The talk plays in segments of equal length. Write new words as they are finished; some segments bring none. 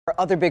Our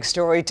other big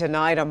story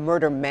tonight, a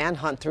murder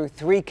manhunt through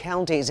 3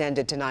 counties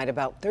ended tonight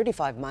about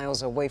 35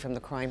 miles away from the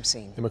crime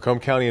scene. The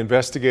Macomb County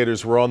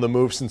investigators were on the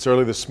move since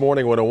early this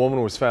morning when a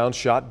woman was found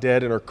shot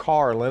dead in her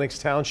car in Lenox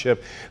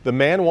Township. The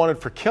man wanted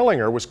for killing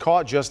her was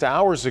caught just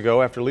hours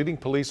ago after leading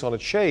police on a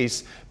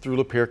chase through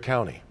Lapeer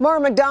County. Mara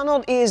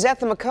McDonald is at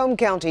the Macomb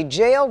County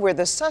Jail where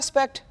the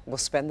suspect will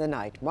spend the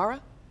night.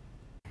 Mara?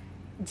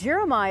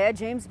 Jeremiah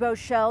James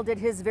Boschel did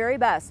his very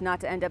best not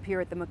to end up here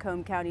at the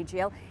Macomb County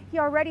Jail. He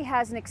already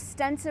has an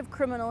extensive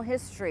criminal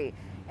history,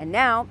 and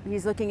now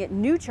he's looking at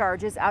new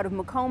charges out of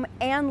Macomb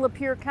and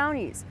Lapeer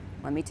counties.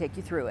 Let me take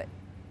you through it.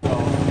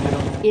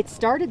 It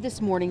started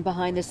this morning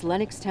behind this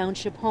Lenox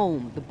Township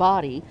home. The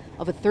body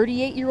of a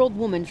 38-year-old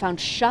woman found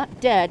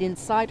shot dead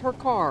inside her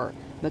car.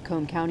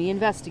 Macomb County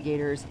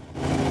investigators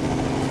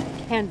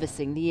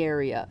canvassing the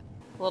area.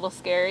 A little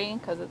scary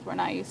because we're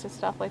not used to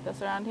stuff like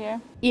this around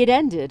here. It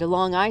ended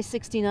along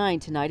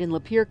I-69 tonight in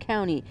Lapeer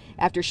County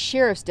after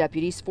sheriff's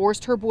deputies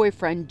forced her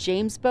boyfriend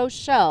James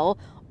Boschel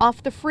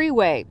off the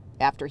freeway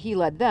after he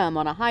led them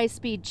on a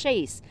high-speed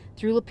chase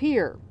through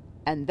Lapeer.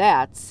 And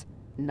that's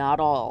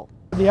not all.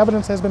 The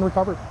evidence has been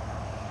recovered,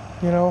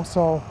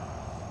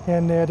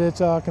 and that it's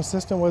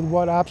consistent with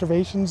what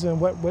observations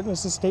and what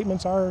witnesses'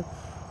 statements are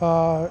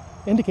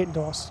indicating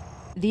to us.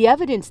 The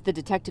evidence the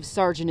detective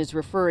sergeant is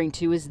referring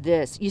to is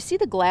this. You see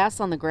the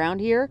glass on the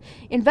ground here?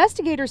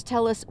 Investigators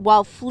tell us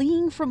while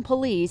fleeing from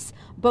police,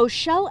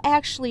 Boschel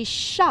actually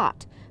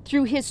shot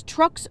through his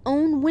truck's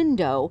own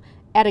window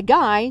at a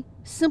guy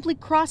simply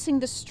crossing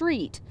the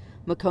street.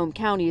 Macomb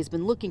County has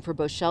been looking for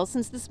Boschel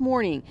since this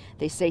morning.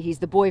 They say he's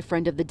the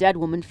boyfriend of the dead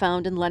woman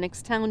found in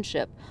Lenox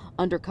Township.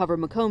 Undercover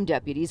Macomb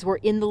deputies were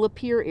in the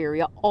Lapeer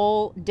area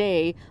all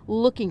day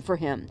looking for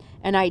him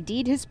and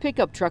ID'd his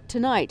pickup truck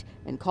tonight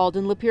and called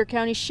in Lapeer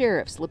County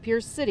Sheriff's,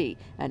 Lapeer City,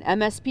 and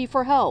MSP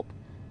for help.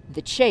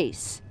 The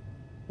chase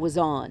was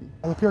on.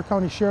 A Lapeer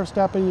County Sheriff's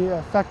deputy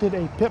effected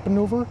a pit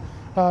maneuver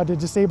to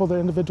disable the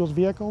individual's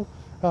vehicle.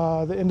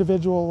 The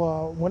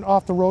individual went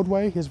off the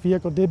roadway. His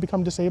vehicle did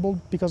become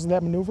disabled because of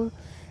that maneuver.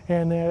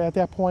 And at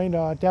that point,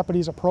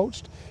 deputies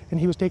approached and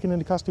he was taken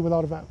into custody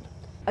without event.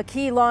 A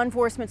key law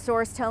enforcement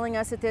source telling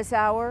us at this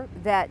hour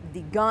that the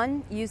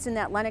gun used in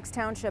that Lenox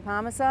Township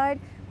homicide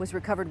was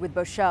recovered with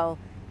Boschel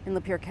in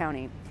Lapeer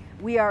County.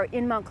 We are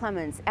in Mount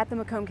Clemens at the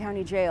Macomb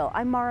County Jail.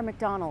 I'm Mara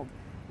McDonald,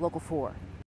 Local 4.